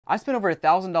I spent over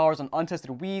 $1,000 on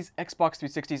untested Wii's, Xbox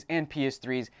 360s, and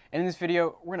PS3s, and in this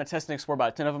video, we're going to test and explore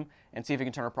about 10 of them and see if we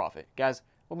can turn a profit. Guys,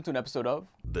 welcome to an episode of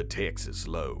The Texas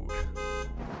Load.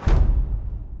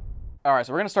 Alright,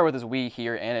 so we're going to start with this Wii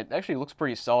here, and it actually looks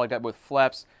pretty solid. Got both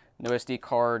flaps, no SD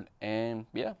card, and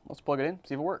yeah, let's plug it in,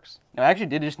 see if it works. Now, I actually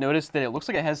did just notice that it looks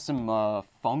like it has some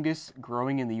fungus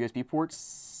growing in the USB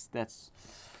ports. That's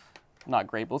not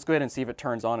great, but let's go ahead and see if it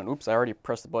turns on. And oops, I already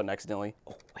pressed the button accidentally.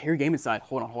 Oh, I hear game inside.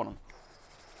 Hold on.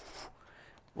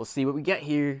 We'll see what we get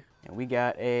here. And we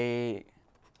got a...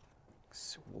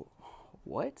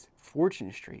 What?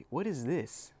 Fortune Street. What is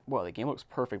this? Well, the game looks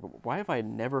perfect, but why have I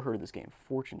never heard of this game?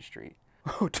 Fortune Street.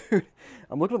 Oh, dude.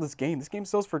 I'm looking at this game. This game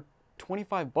sells for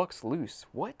 25 bucks loose.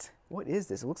 What? What is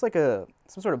this? It looks like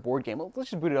some sort of board game.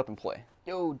 Let's just boot it up and play.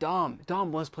 Yo, Dom.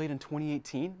 Dom was played in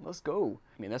 2018. Let's go.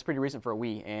 I mean, that's pretty recent for a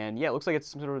Wii. And yeah, it looks like it's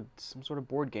some sort of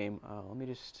board game. Let me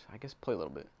just, I guess, play a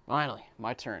little bit. Finally,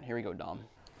 my turn. Here we go, Dom.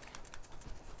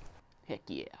 Heck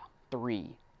yeah.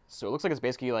 3. So it looks like it's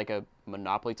basically like a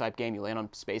Monopoly type game. You land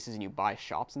on spaces and you buy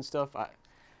shops and stuff. I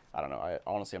don't know.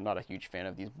 Honestly, I'm not a huge fan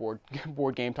of these board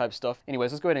game type stuff.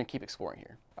 Anyways, let's go ahead and keep exploring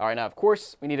here. All right, now, of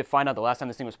course, we need to find out the last time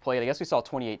this thing was played. I guess we saw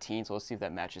 2018, so let's see if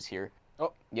that matches here.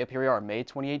 Oh, yep, here we are, May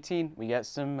 2018. We got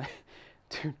some...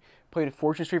 Dude, played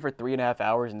Fortune Street for 3.5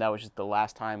 hours, and that was just the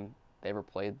last time they ever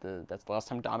played that's the last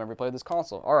time Dom ever played this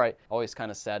console. All right, always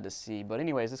kind of sad to see. But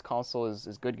anyways, this console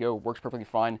is good to go. Works perfectly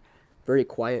fine. Very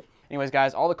quiet. Anyways,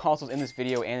 guys, all the consoles in this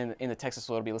video and in the Texas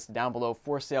Load will be listed down below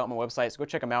for sale on my website, so go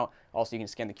check them out. Also, you can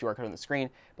scan the QR code on the screen.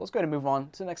 But let's go ahead and move on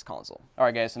to the next console. All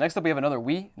right, guys, so next up we have another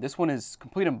Wii. This one is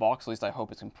complete in box, at least I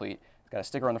hope it's complete. It's got a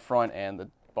sticker on the front, and the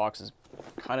box is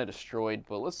kind of destroyed.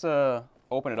 But let's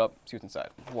open it up, see what's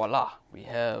inside. Voila, we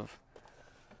have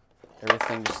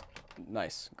everything just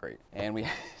nice, great. And we,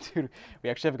 dude, we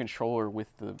actually have a controller with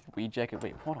the Wii jacket.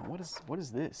 Wait, hold on, what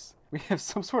is this? We have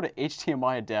some sort of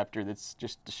HDMI adapter that's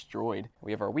just destroyed.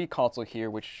 We have our Wii console here,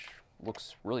 which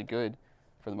looks really good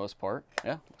for the most part.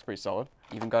 Yeah, looks pretty solid.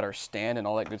 Even got our stand and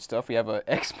all that good stuff. We have a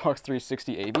Xbox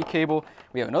 360 AV cable.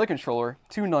 We have another controller,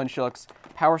 2 nunchucks,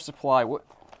 power supply. What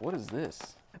is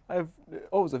this?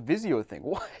 Oh, it's a Vizio thing.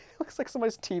 What? It looks like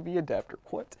somebody's TV adapter.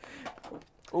 What?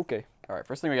 Okay. All right,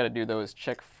 first thing we got to do, though, is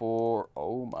check for,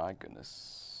 oh my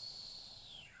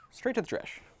goodness, straight to the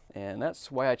trash. And that's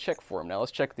why I check for them. Now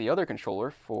let's check the other controller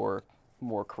for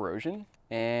more corrosion.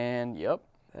 And yep,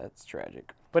 that's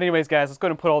tragic. But anyways, guys, let's go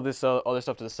ahead and put all this other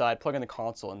stuff to the side, plug in the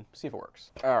console, and see if it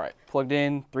works. All right, plugged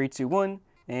in, 3, 2, 1,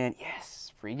 and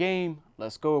yes, free game.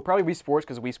 Let's go. Probably Wii Sports,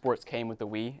 because Wii Sports came with the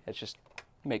Wii. It just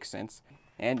makes sense.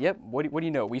 And yep, what do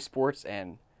you know? Wii Sports,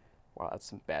 and wow, that's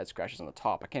some bad scratches on the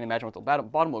top. I can't imagine what the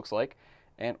bottom looks like.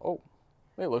 And oh,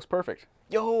 it looks perfect.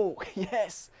 Yo,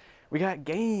 yes. We got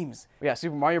games. We got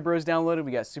Super Mario Bros. Downloaded.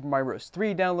 We got Super Mario Bros.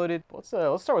 3 downloaded. Let's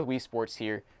start with Wii Sports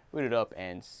here. Boot it up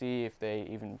and see if they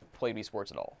even play Wii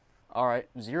Sports at all. All right,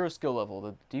 0 skill level.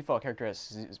 The default character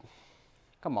has...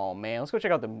 Come on, man. Let's go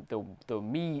check out the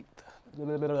Me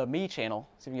channel.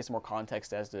 See if we can get some more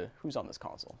context as to who's on this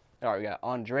console. All right, we got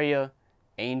Andrea,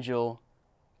 Angel,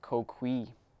 Kokui,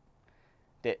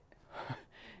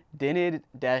 Denid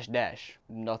 --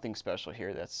 nothing special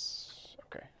here. That's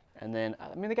okay. And then,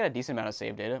 I mean, they got a decent amount of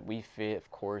save data. Wii Fit, of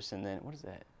course, and then, what is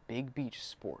that? Big Beach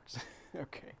Sports.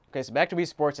 Okay. Okay, so back to Wii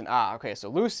Sports, and okay, so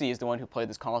Lucy is the one who played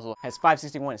this console. Has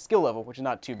 561 skill level, which is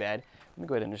not too bad. Let me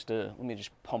go ahead and just, let me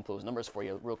just pump those numbers for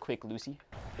you real quick, Lucy.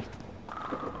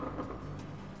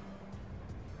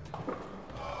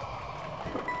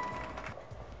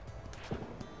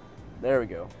 There we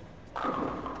go.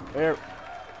 There.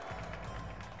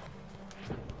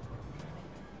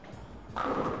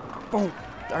 Boom!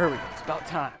 There we go. It's about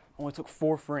time. Only took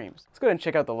 4 frames. Let's go ahead and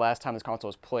check out the last time this console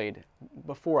was played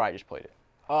before I just played it.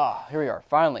 Here we are.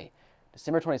 Finally,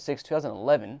 December 26,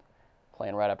 2011.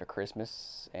 Playing right after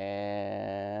Christmas.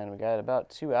 And we got about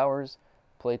 2 hours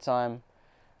playtime.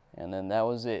 And then that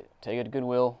was it. Take it to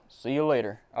Goodwill. See you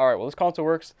later. Alright, well, this console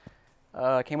works.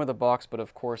 Came with a box, but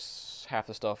of course, half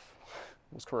the stuff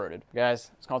was corroded.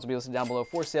 Guys, this console will be listed down below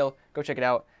for sale. Go check it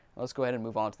out. Let's go ahead and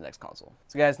move on to the next console.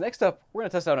 So guys, next up, we're going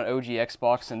to test out an OG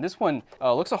Xbox, and this one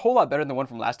looks a whole lot better than the one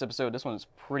from last episode. This one's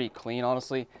pretty clean,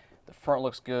 honestly. The front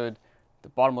looks good. The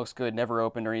bottom looks good, never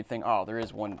opened or anything. Oh, there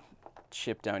is one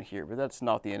chip down here, but that's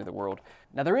not the end of the world.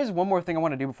 Now, there is one more thing I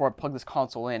want to do before I plug this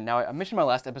console in. Now, I mentioned in my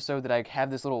last episode that I have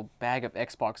this little bag of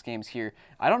Xbox games here.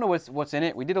 I don't know what's in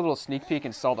it. We did a little sneak peek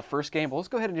and saw the first game, but let's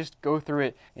go ahead and just go through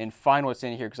it and find what's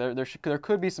in here, because there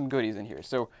could be some goodies in here.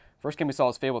 So, first game we saw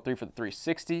is Fable 3 for the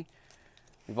 360.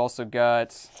 We've also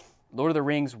got Lord of the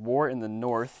Rings War in the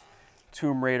North,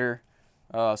 Tomb Raider,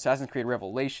 Assassin's Creed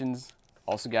Revelations,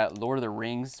 Also got Lord of the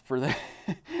Rings for the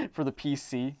for the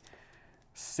PC.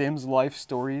 Sims Life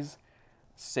Stories.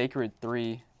 Sacred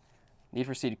 3. Need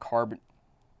for Speed Carbon.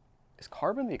 Is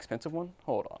Carbon the expensive one?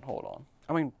 Hold on.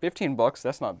 I mean, 15 bucks,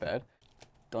 that's not bad.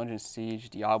 Dungeon Siege,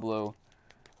 Diablo,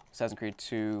 Assassin's Creed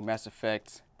 2, Mass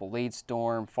Effect, Blade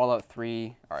Storm, Fallout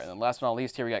 3. All right, and then last but not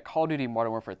least here, we got Call of Duty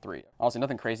Modern Warfare 3. Honestly,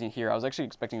 nothing crazy in here. I was actually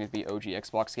expecting it to be OG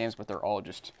Xbox games, but they're all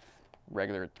just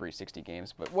regular 360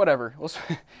 games. But whatever,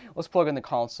 let's plug in the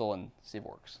console and see if it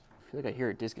works. I feel like I hear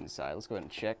a disc inside. Let's go ahead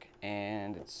and check,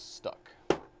 and it's stuck.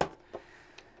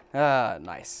 Ah,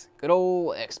 nice. Good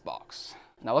old Xbox.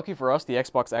 Now, lucky for us, the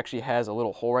Xbox actually has a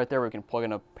little hole right there where we can plug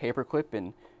in a paper clip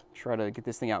and try to get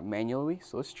this thing out manually.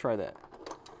 So let's try that.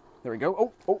 There we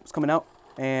go. Oh, it's coming out.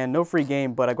 And no free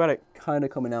game, but I've got it kind of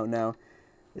coming out now.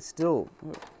 It's still,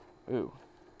 ooh.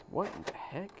 What in the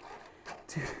heck?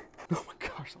 Dude, oh my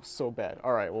gosh, that was so bad.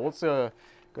 All right, well, let's go ahead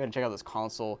and check out this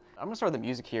console. I'm gonna start with the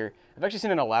music here. I've actually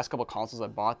seen in the last couple consoles I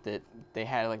bought that they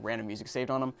had like random music saved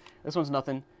on them. This one's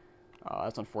nothing.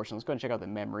 That's unfortunate. Let's go ahead and check out the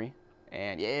memory.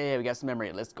 And yeah, we got some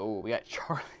memory. Let's go. We got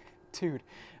Charlie. Dude,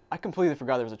 I completely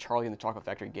forgot there was a Charlie in the Chocolate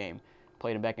Factory game.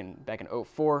 Played him back in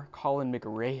 04. Colin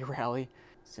McRae Rally.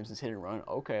 Simpsons Hit and Run.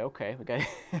 Okay. We got.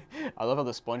 I love how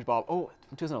the SpongeBob. Oh,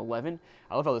 from 2011.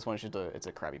 I love how this one is just it's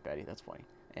a Krabby Patty. That's funny.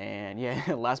 And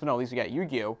yeah, last but not least, we got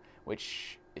Yu-Gi-Oh,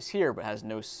 which is here but has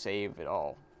no save at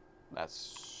all.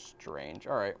 That's strange.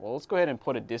 All right. Well, let's go ahead and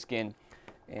put a disc in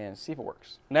and see if it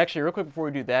works. And actually, real quick before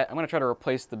we do that, I'm going to try to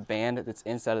replace the band that's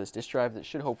inside of this disk drive. That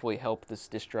should hopefully help this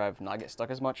disk drive not get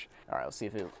stuck as much. All right, let's see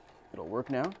if it'll work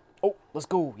now. Oh, let's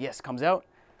go. Yes, comes out.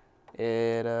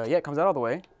 It comes out all the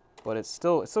way, but it's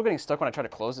still getting stuck when I try to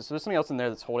close it. So there's something else in there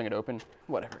that's holding it open.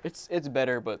 Whatever. It's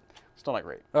better, but still not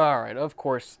great. All right, of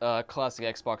course,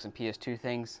 classic Xbox and PS2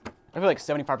 things. I feel like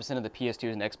 75% of the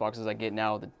PS2s and Xboxes I get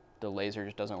now, the laser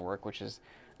just doesn't work, which is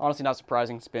honestly not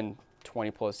surprising. It's been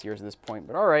 20 plus years at this point,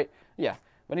 but all right, yeah.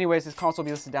 But anyways, this console will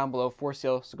be listed down below for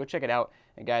sale, so go check it out.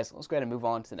 And guys, let's go ahead and move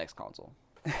on to the next console.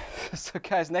 So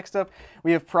guys, next up,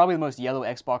 we have probably the most yellow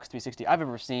Xbox 360 I've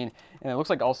ever seen, and it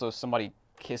looks like also somebody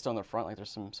kissed on the front, like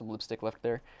there's some lipstick left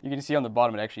there. You can see on the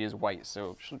bottom it actually is white,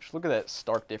 so just look at that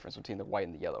stark difference between the white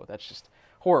and the yellow. That's just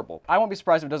horrible. I won't be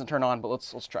surprised if it doesn't turn on, but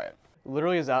let's try it.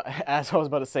 Literally, as I was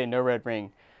about to say, no red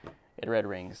ring, it red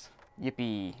rings.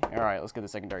 Yippee. All right, let's get the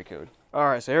secondary code. All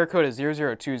right, so error code is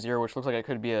 0020, which looks like it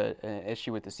could be an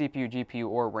issue with the CPU, GPU,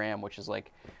 or RAM, which is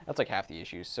like, that's like half the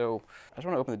issue. So I just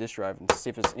want to open the disk drive and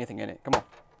see if there's anything in it. Come on.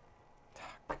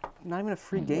 Not even a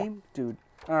free game? Dude.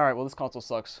 All right, well, this console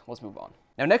sucks. Let's move on.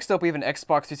 Now, next up, we have an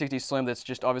Xbox 360 Slim that's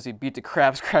just obviously beat to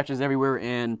crap, scratches everywhere,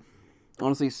 and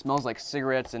honestly smells like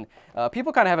cigarettes. And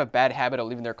people kind of have a bad habit of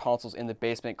leaving their consoles in the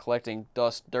basement collecting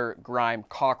dust, dirt, grime,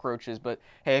 cockroaches. But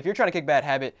hey, if you're trying to kick bad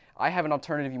habit, I have an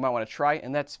alternative you might want to try,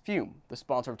 and that's Fume, the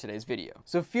sponsor of today's video.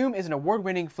 So Fume is an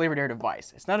award-winning flavored air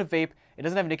device. It's not a vape, it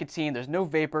doesn't have nicotine, there's no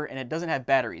vapor, and it doesn't have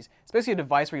batteries. It's basically a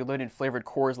device where you load in flavored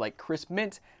cores like crisp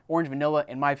mint, orange vanilla,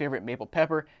 and my favorite maple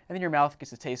pepper, and then your mouth gets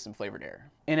to taste some flavored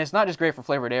air. And it's not just great for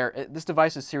flavored air, this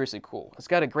device is seriously cool. It's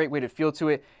got a great weighted feel to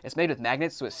it, it's made with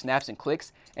magnets so it snaps and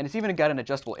clicks, and it's even got an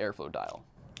adjustable airflow dial.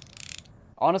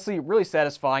 Honestly, really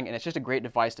satisfying, and it's just a great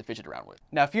device to fidget around with.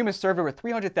 Now, Fume has served over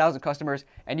 300,000 customers,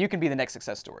 and you can be the next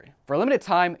success story. For a limited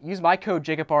time, use my code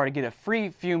JACOBR to get a free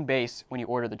Fume base when you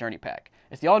order the Journey Pack.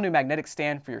 It's the all-new magnetic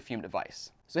stand for your Fume device.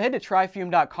 So head to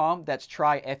tryfume.com, that's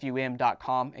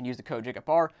tryfum.com, and use the code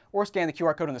JACOBR, or scan the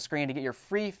QR code on the screen to get your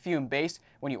free Fume base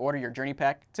when you order your Journey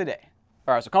Pack today.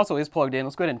 All right, so console is plugged in.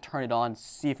 Let's go ahead and turn it on,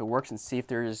 see if it works, and see if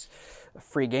there's a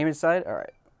free game inside. All right.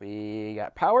 We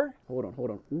got power. Hold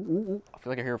on. Ooh. I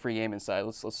feel like I hear a free game inside.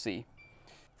 Let's see.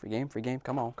 Free game.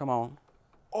 Come on.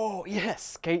 Oh, yes.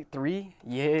 Skate 3.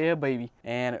 Yeah, baby.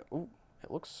 And, ooh,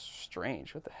 it looks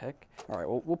strange. What the heck? All right,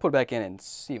 we'll put it back in and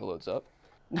see if it loads up.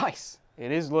 Nice.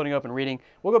 It is loading up and reading.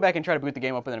 We'll go back and try to boot the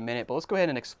game up in a minute, but let's go ahead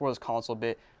and explore this console a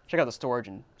bit, check out the storage,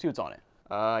 and see what's on it.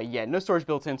 Yeah, no storage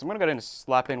built in, so I'm going to go ahead and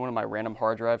slap in one of my random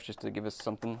hard drives just to give us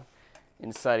something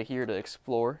inside of here to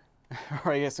explore. All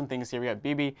right, I got some things here. We got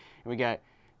BB, and we got...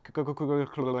 But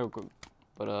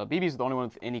BB's the only one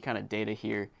with any kind of data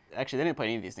here. Actually, they didn't play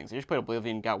any of these things. They just played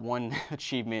Oblivion, got one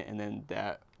achievement, and then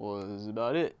that was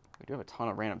about it. We do have a ton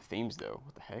of random themes, though.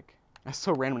 What the heck? That's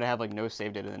so random to have, like, no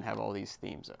save data and then have all these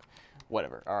themes.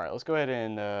 Whatever. All right, let's go ahead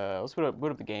and let's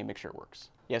boot up the game, make sure it works.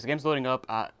 Yeah, so the game's loading up.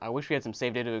 I wish we had some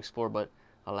save data to explore, but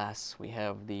alas, we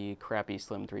have the crappy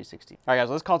Slim 360. All right, guys,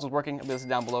 well, this console's working. I'll be listed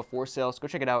down below for sale, so go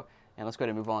check it out. And let's go ahead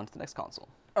and move on to the next console.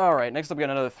 All right, next up we got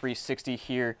another 360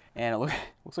 here, and it looks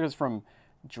like it's from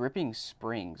Dripping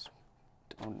Springs.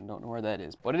 Don't know where that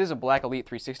is. But it is a black Elite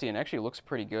 360 and actually looks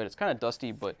pretty good. It's kind of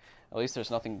dusty, but at least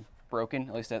there's nothing broken,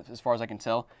 at least as far as I can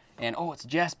tell. And oh, it's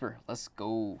Jasper. Let's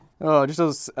go. Oh, just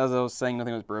as I was saying,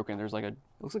 nothing was broken. There's like a, it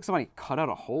looks like somebody cut out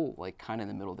a hole, like kind of in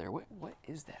the middle there. What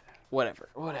is that? Whatever.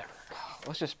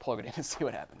 Let's just plug it in and see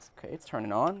what happens. Okay, it's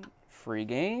turning on. Free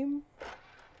game.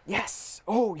 Yes.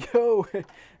 Oh, yo.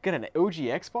 Got an OG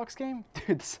Xbox game?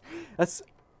 Dude, that's...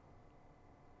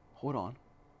 Hold on.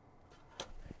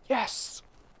 Yes.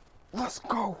 Let's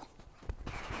go.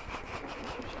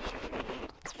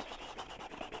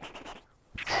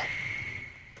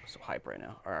 So hype right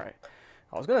now. All right.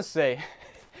 I was gonna say,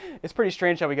 it's pretty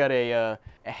strange how we got a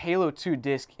Halo 2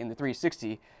 disc in the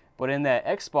 360, but in that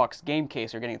Xbox game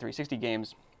case, you're getting 360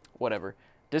 games, whatever.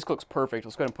 Disc looks perfect.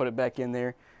 Let's go ahead and put it back in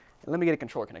there. And let me get a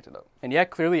controller connected up. And yeah,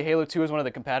 clearly Halo 2 is one of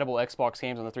the compatible Xbox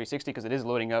games on the 360 because it is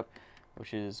loading up,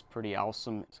 which is pretty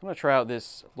awesome. So I'm gonna try out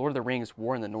this Lord of the Rings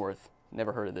War in the North.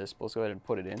 Never heard of this, but let's go ahead and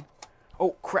put it in.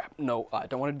 Oh crap, no, I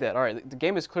don't want to do that. All right, the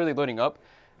game is clearly loading up.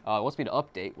 It wants me to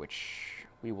update, which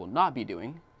we will not be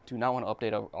doing. Do not want to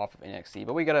update off of NXT,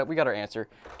 but we got our answer.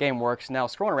 Game works. Now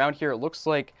scrolling around here, it looks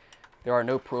like there are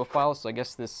no profiles, so I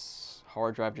guess this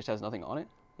hard drive just has nothing on it.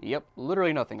 Yep,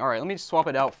 literally nothing. All right, let me just swap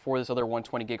it out for this other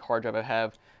 120 gig hard drive I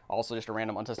have. Also just a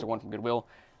random untested one from Goodwill.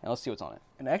 And let's see what's on it.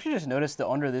 And I actually just noticed that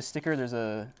under this sticker, there's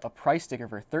a price sticker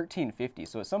for $13.50.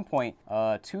 So at some point,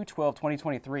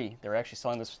 2/12/2023, they're actually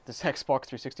selling this Xbox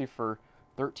 360 for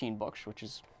 13 bucks, which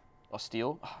is a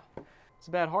steal. It's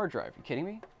a bad hard drive. Are you kidding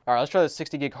me? All right, let's try the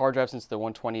 60 gig hard drive since the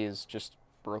 120 is just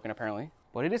broken apparently.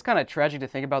 But it is kind of tragic to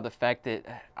think about the fact that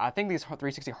I think these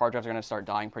 360 hard drives are going to start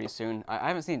dying pretty soon. I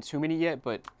haven't seen too many yet,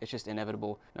 but it's just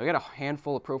inevitable. Now we got a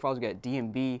handful of profiles. We got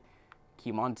DMB,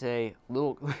 Kimante,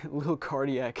 little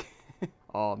Cardiac.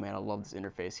 Oh man, I love this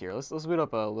interface here. Let's boot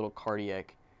up a little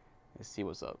Cardiac. Let's see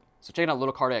what's up. So checking out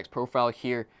little Cardiac's profile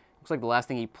here. Looks like the last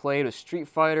thing he played was Street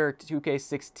Fighter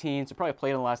 2K16. So probably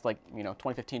played in the last, like,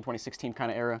 2015, 2016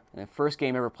 kind of era. And the first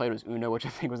game ever played was Uno, which I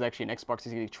think was actually an Xbox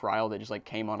 360 trial that just like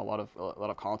came on a lot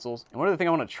of consoles. And one other thing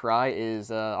I want to try is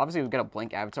obviously we've got a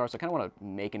blank avatar, so I kind of want to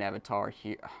make an avatar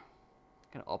here.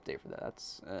 Kind of update for that.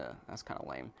 That's kind of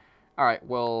lame. All right,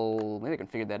 well, maybe I can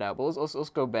figure that out. But let's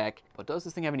go back. But does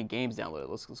this thing have any games downloaded?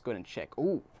 Let's go ahead and check.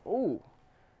 Ooh,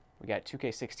 we got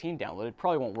 2K16 downloaded.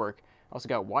 Probably won't work. I also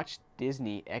got Watch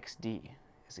Disney XD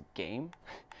as a game.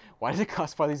 Why does it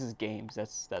classify these as games?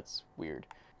 That's weird.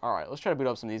 All right, let's try to boot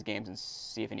up some of these games and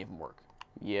see if any of them work.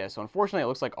 Yeah, so unfortunately, it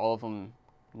looks like all of them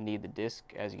need the disc,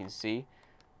 as you can see.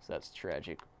 So that's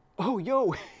tragic. Oh,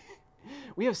 yo,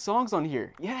 we have songs on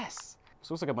here. Yes. So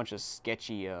it looks like a bunch of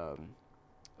sketchy,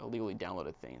 illegally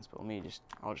downloaded things. But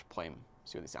I'll just play them,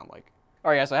 see what they sound like. All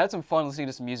right, guys, so I had some fun listening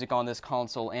to some music on this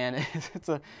console, and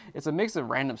it's a mix of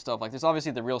random stuff. Like, there's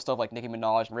obviously the real stuff like Nicki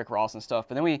Minaj and Rick Ross and stuff,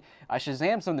 but then I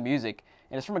Shazammed some of the music,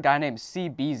 and it's from a guy named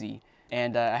CBZ,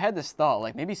 and I had this thought,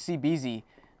 like, maybe CBZ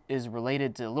is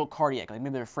related to Lil Cardiac, like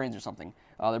maybe they're friends or something.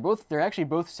 They're actually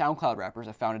both SoundCloud rappers,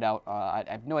 I found it out. I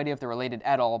have no idea if they're related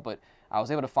at all, but I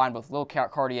was able to find both Lil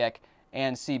Cardiac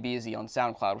and CBZ on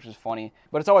SoundCloud, which is funny.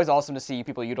 But it's always awesome to see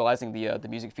people utilizing the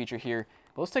music feature here.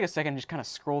 But let's take a second and just kind of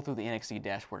scroll through the NXT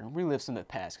dashboard and relive some of the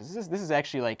past, because this is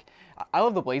actually like, I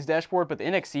love the Blaze dashboard, but the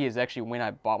NXT is actually when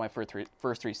I bought my first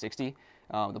 360.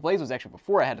 The Blaze was actually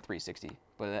before I had a 360,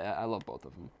 but I love both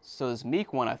of them. So this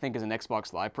Meek one I think is an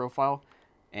Xbox Live profile,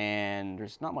 and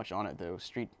there's not much on it though.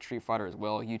 Street Fighter as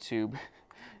well, YouTube,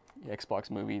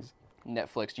 Xbox movies,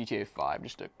 Netflix, GTA 5,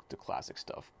 just the classic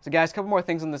stuff. So guys, a couple more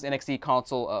things on this NXT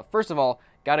console. First of all,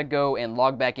 gotta go and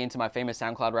log back into my famous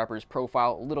SoundCloud rapper's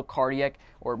profile, Little Cardiac,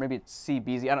 or maybe it's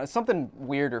CBZ. I don't know, something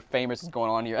weird or famous is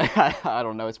going on here. I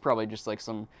don't know, it's probably just like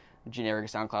some generic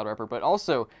SoundCloud rapper. But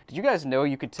also, did you guys know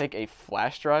you could take a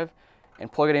flash drive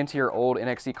and plug it into your old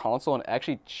NXT console and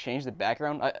actually change the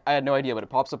background? I had no idea, but it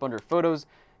pops up under Photos,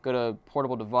 go to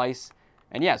Portable Device,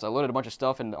 and yeah, so I loaded a bunch of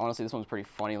stuff, and honestly, this one's pretty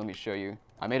funny. Let me show you.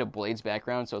 I made a Blades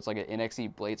background, so it's like an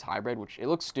NXT Blades hybrid, which it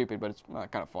looks stupid, but it's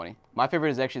kind of funny. My favorite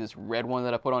is actually this red one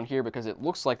that I put on here because it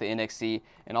looks like the NXT,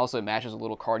 and also it matches a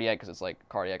little Cardiac because it's like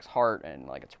Cardiac's heart, and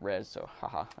like it's red, so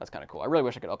haha, that's kind of cool. I really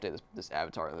wish I could update this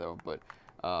avatar though, but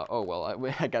oh well,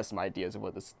 I got some ideas of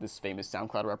what this famous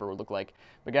SoundCloud rapper would look like.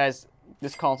 But guys,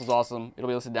 this console's awesome. It'll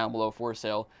be listed down below for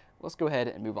sale. Let's go ahead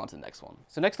and move on to the next one.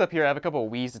 So next up here, I have a couple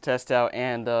of Wiis to test out,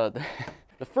 and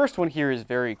the first one here is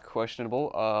very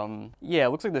questionable. Yeah, it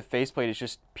looks like the faceplate is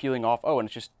just peeling off. Oh, and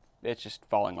it's just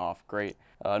falling off. Great.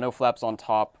 No flaps on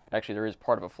top. Actually, there is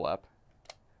part of a flap.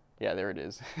 Yeah, there it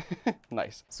is.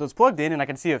 Nice. So it's plugged in, and I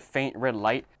can see a faint red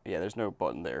light. Yeah, there's no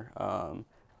button there.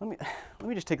 let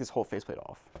me just take this whole faceplate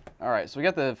off. All right, so we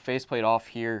got the faceplate off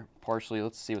here partially.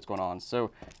 Let's see what's going on.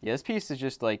 So yeah, this piece is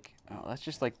just like, oh, that's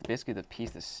just like basically the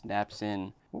piece that snaps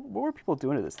in. What were people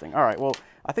doing to this thing? All right, well,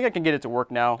 I think I can get it to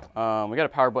work now. We got a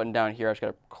power button down here. I just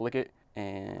gotta click it,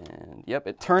 and yep,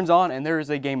 it turns on, and there is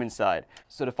a game inside.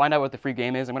 So to find out what the free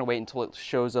game is, I'm gonna wait until it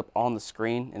shows up on the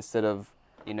screen instead of,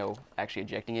 you know, actually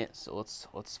ejecting it. So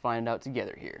let's find out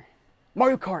together here.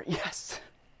 Mario Kart, yes,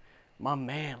 my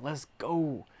man, let's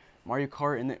go. Mario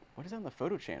Kart, and what is that on the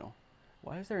photo channel?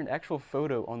 Why is there an actual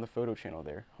photo on the photo channel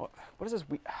there? What is this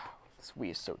Wii? Oh, this Wii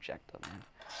is so jacked up, man.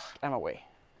 Get out of my way.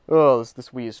 Oh, this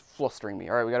Wii is flustering me.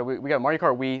 All right, we got Mario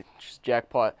Kart Wii, just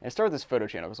jackpot. And it started this photo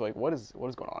channel. I was like, what is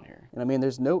going on here? And I mean,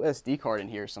 there's no SD card in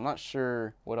here, so I'm not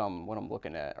sure what I'm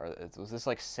looking at. Or was this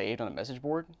like saved on a message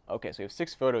board? Okay, so we have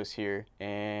 6 photos here,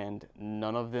 and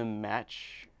none of them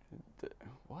match.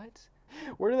 What?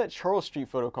 Where did that Charles Street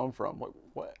photo come from?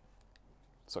 What?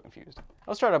 So confused.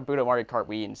 Let's try to boot up Mario Kart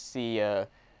Wii and see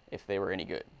if they were any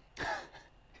good.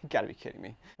 You gotta be kidding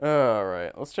me. All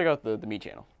right, let's check out the Me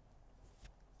channel.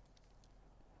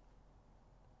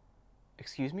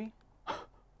 Excuse me?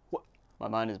 What? My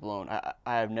mind is blown. I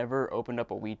have never opened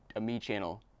up a Me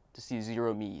channel to see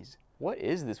 0 Me's. What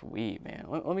is this Wii, man?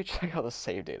 Let me check out the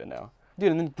save data now.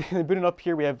 Dude, and then booting up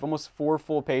here, we have almost 4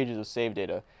 full pages of save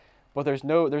data, but there's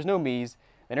no Me's.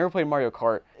 I never played Mario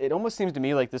Kart. It almost seems to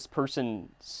me like this person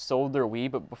sold their Wii,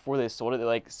 but before they sold it, they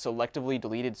like selectively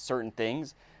deleted certain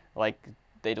things. Like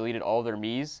they deleted all their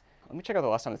Miis. Let me check out the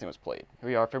last time this thing was played. Here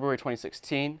we are, February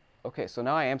 2016. Okay, so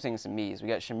now I am seeing some Miis. We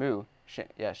got Shamu.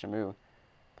 Shamu.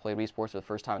 Played Wii Sports for the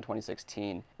first time in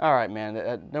 2016. All right,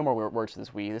 man, no more words to this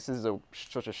Wii. This is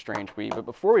such a strange Wii. But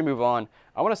before we move on,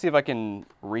 I want to see if I can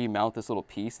remount this little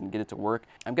piece and get it to work.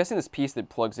 I'm guessing this piece that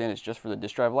plugs in is just for the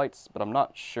disk drive lights, but I'm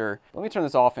not sure. Let me turn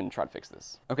this off and try to fix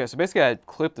this. Okay, so basically I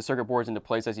clipped the circuit boards into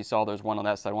place. As you saw, there's one on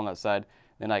that side, one on that side.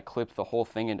 Then I clipped the whole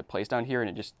thing into place down here, and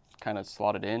it just kind of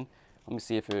slotted in. Let me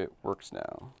see if it works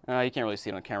now. You can't really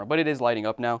see it on camera, but it is lighting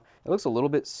up now. It looks a little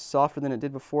bit softer than it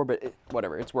did before, but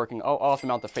whatever, it's working. I'll have to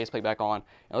mount the faceplate back on.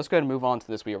 Now let's go ahead and move on to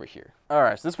this Wii over here. All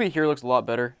right, so this Wii here looks a lot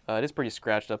better. It is pretty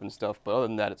scratched up and stuff, but other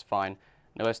than that, it's fine.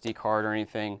 No SD card or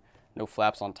anything, no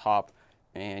flaps on top.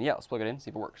 And yeah, let's plug it in,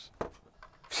 see if it works.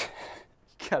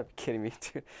 You gotta be kidding me,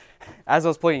 dude. As I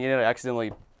was plugging it in, I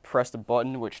accidentally pressed a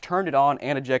button, which turned it on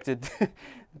and ejected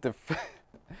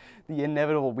the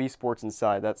inevitable Wii Sports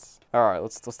inside. That's all right.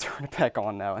 Let's turn it back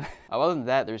on now. Other than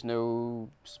that, there's no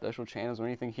special channels or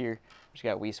anything here. Just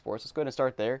got Wii Sports. Let's go ahead and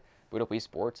start there. Boot up Wii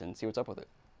Sports and see what's up with it.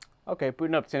 Okay,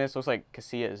 booting up tennis. Looks like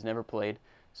Casilla has never played,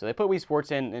 so they put Wii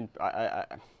Sports in, and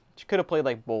she could have played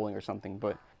like bowling or something,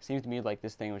 but it seems to me like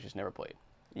this thing was just never played.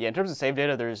 Yeah, in terms of save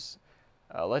data, there's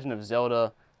Legend of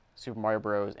Zelda, Super Mario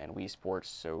Bros, and Wii Sports,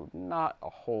 so not a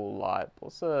whole lot.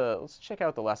 Let's check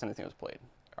out the last time this thing was played.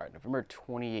 All right, November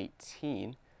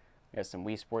 2018. We got some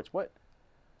Wii Sports. What?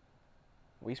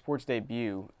 Wii Sports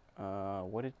debut.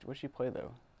 What did she play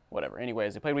though? Whatever.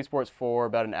 Anyways, they played Wii Sports for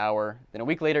about an hour. Then a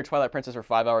week later, Twilight Princess for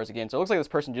 5 hours again. So it looks like this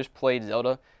person just played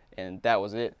Zelda, and that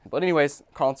was it. But anyways,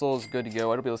 console is good to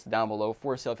go. It'll be listed down below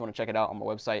for sale if you want to check it out on my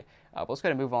website. But let's go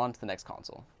ahead and move on to the next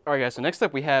console. All right, guys. So next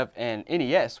up we have an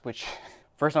NES, which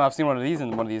first time I've seen one of these in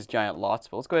one of these giant lots.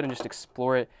 But let's go ahead and just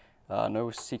explore it.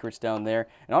 No secrets down there.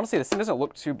 And honestly, this thing doesn't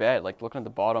look too bad. Like looking at the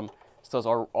bottom, it still has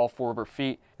all 4 rubber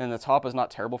feet. And the top is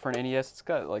not terrible for an NES. It's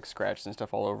got like scratches and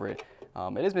stuff all over it.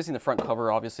 It is missing the front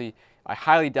cover, obviously. I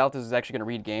highly doubt this is actually going to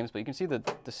read games, but you can see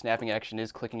that the snapping action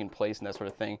is clicking in place and that sort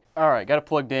of thing. All right, got it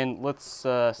plugged in. Let's see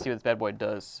what this bad boy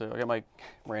does. So I got my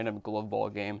random glove ball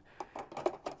game.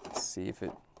 Let's see if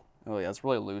it. Oh yeah, it's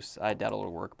really loose. I doubt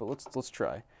it'll work, but let's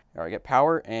try. All right, get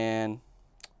power and.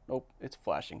 Oh, it's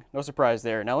flashing. No surprise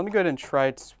there. Now let me go ahead and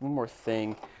try one more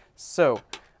thing. So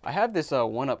I have this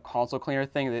 1-Up console cleaner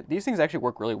thing. These things actually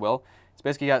work really well. It's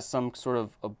basically got some sort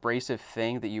of abrasive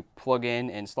thing that you plug in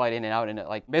and slide in and out, and it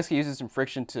like basically uses some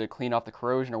friction to clean off the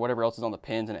corrosion or whatever else is on the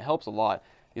pins, and it helps a lot.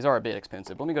 These are a bit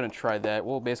expensive. Let me go ahead and try that.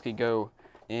 We'll basically go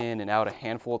in and out a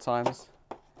handful of times.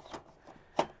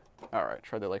 All right,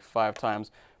 tried that like 5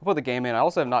 times. We'll put the game in. I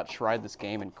also have not tried this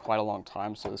game in quite a long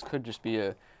time, so this could just be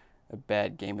a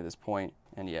bad game at this point.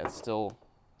 And yeah, it's still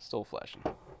flashing.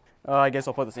 I guess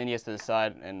I'll put this NES to the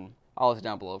side, and I'll list it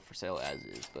down below for sale as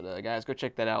is. But guys, go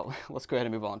check that out. Let's go ahead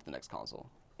and move on to the next console.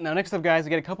 Now, next up, guys, we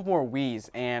got a couple more Wiis,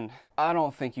 and I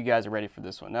don't think you guys are ready for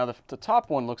this one. Now, the top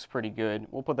one looks pretty good.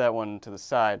 We'll put that one to the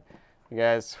side. You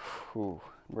guys,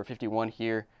 number 51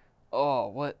 here. Oh,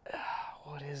 what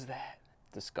is that?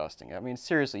 Disgusting. I mean,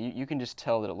 seriously, you can just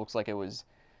tell that it looks like it was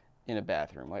in a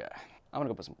bathroom. Like, I'm gonna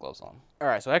go put some gloves on. All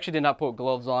right, so I actually did not put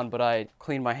gloves on, but I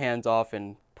cleaned my hands off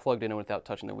and plugged in without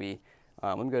touching the Wii.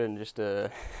 Let me go ahead and just,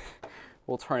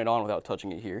 we'll turn it on without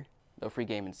touching it here. No free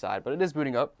game inside, but it is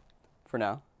booting up for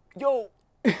now. Yo!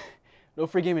 No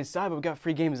free game inside, but we got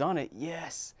free games on it.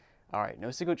 Yes! Alright,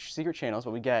 no secret channels,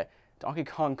 but we got Donkey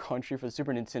Kong Country for the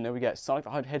Super Nintendo. We got Sonic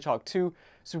the Hedgehog 2,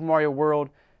 Super Mario World,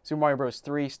 Super Mario Bros.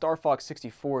 3, Star Fox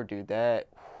 64, dude,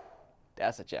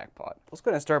 that's a jackpot. Let's go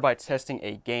ahead and start by testing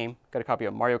a game. Got a copy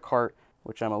of Mario Kart,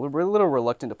 which I'm a little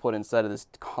reluctant to put inside of this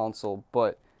console,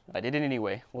 but I did it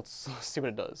anyway. Let's see what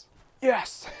it does.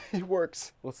 Yes, it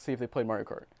works. Let's see if they played Mario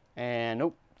Kart. And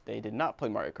nope, they did not play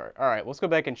Mario Kart. All right, let's go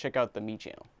back and check out the Mii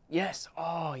channel. Yes,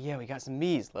 oh yeah, we got some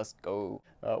Miis. Let's go.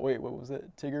 Wait, what was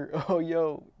that? Tigger? Oh,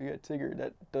 yo, we got Tigger.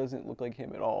 That doesn't look like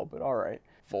him at all, but all right.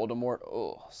 Voldemort,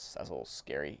 oh, that's a little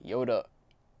scary. Yoda,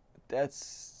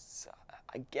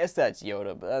 I guess that's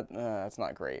Yoda, but that's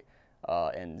not great.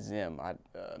 And Zim,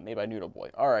 made by Noodle Boy.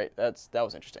 All right, that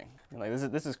was interesting. Like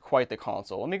this is quite the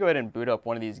console. Let me go ahead and boot up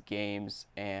one of these games,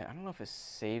 and I don't know if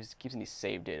it keeps any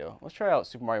save data. Let's try out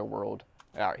Super Mario World.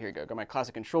 All right, here we go. Got my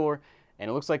classic controller, and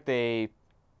it looks like they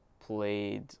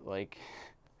played like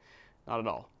not at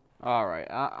all. All right,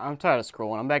 I'm tired of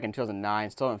scrolling. I'm back in 2009.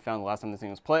 Still haven't found the last time this thing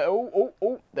was played.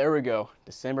 Oh, there we go.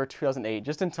 December 2008,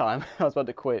 just in time. I was about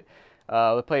to quit.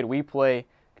 They played We Play,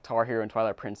 Guitar Hero, and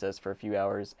Twilight Princess for a few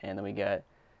hours, and then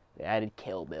they added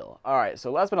Kill Bill. All right,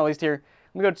 so last but not least here,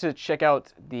 I'm going to go to check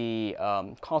out the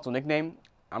console nickname.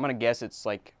 I'm gonna guess it's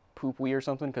like Poop Wii or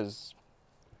something, because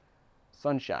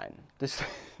Sunshine. This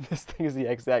thing is the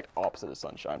exact opposite of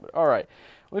Sunshine. But all right,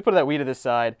 let me put that Wii to this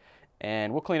side,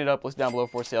 and we'll clean it up. List down below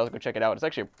for sale. Go check it out. It's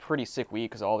actually a pretty sick Wii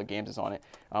because all the games is on it.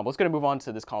 Let's go to move on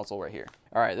to this console right here.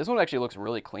 All right, this one actually looks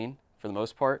really clean for the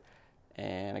most part.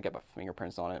 And I got my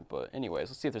fingerprints on it, but anyways,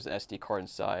 let's see if there's an SD card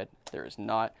inside. There is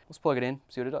not. Let's plug it in,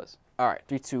 see what it does. All right,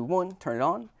 3, 2, 1, turn it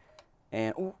on.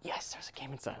 And, oh, yes, there's a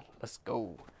game inside. Let's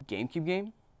go. GameCube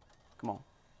game? Come on.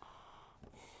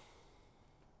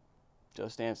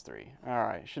 Just Dance 3. All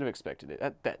right, should have expected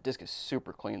it. That disc is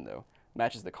super clean, though.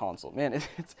 Matches the console. Man,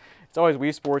 it's always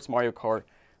Wii Sports, Mario Kart,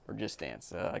 or Just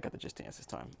Dance. I got the Just Dance this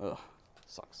time. Ugh,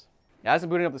 sucks. Now, as I'm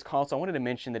booting up this console, I wanted to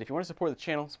mention that if you want to support the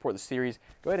channel, support the series,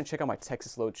 go ahead and check out my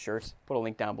Texas Load shirts. Put a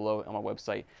link down below on my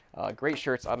website. Great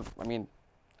shirts. I mean,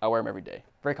 I wear them every day.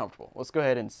 Very comfortable. Let's go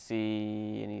ahead and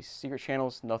see any secret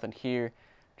channels. Nothing here.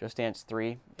 Just Dance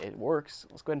 3. It works.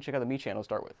 Let's go ahead and check out the Mii channel to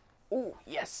start with. Oh,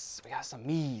 yes. We got some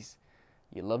Miis.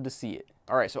 You love to see it.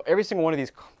 All right, so every single one of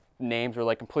these names are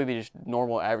like completely just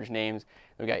normal, average names.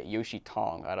 We got Yoshi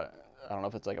Tong. I don't know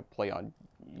if it's like a play on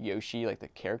Yoshi, like the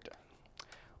character.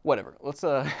 Whatever. Let's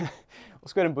go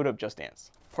ahead and boot up Just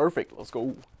Dance. Perfect. Let's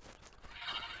go.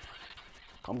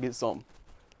 Come get some.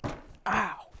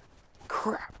 Ow!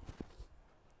 Crap.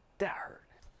 That hurt.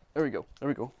 There we go. There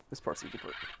we go. This part's the easy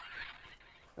part.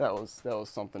 That was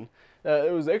something.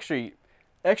 It was actually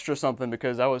extra something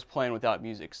because I was playing without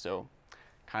music, so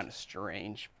kind of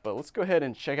strange. But let's go ahead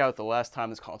and check out the last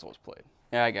time this console was played.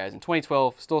 Alright guys, in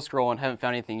 2012, still scrolling, haven't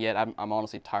found anything yet. I'm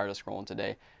honestly tired of scrolling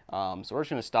today. So we're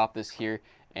just going to stop this here.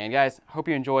 And guys, hope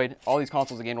you enjoyed. All these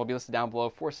consoles, again, will be listed down below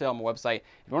for sale on my website.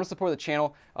 If you want to support the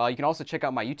channel, you can also check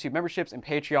out my YouTube memberships and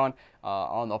Patreon.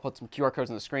 I'll put some QR codes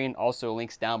on the screen, also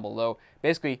links down below.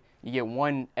 Basically, you get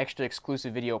one extra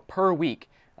exclusive video per week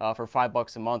for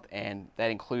 $5 a month, and that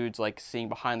includes like seeing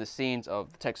behind the scenes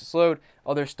of the Texas Load,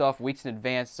 other stuff weeks in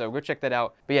advance, so go check that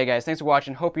out. But yeah guys, thanks for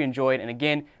watching, hope you enjoyed, and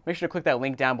again, make sure to click that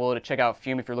link down below to check out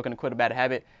Fume if you're looking to quit a bad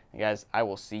habit. And guys, I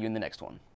will see you in the next one.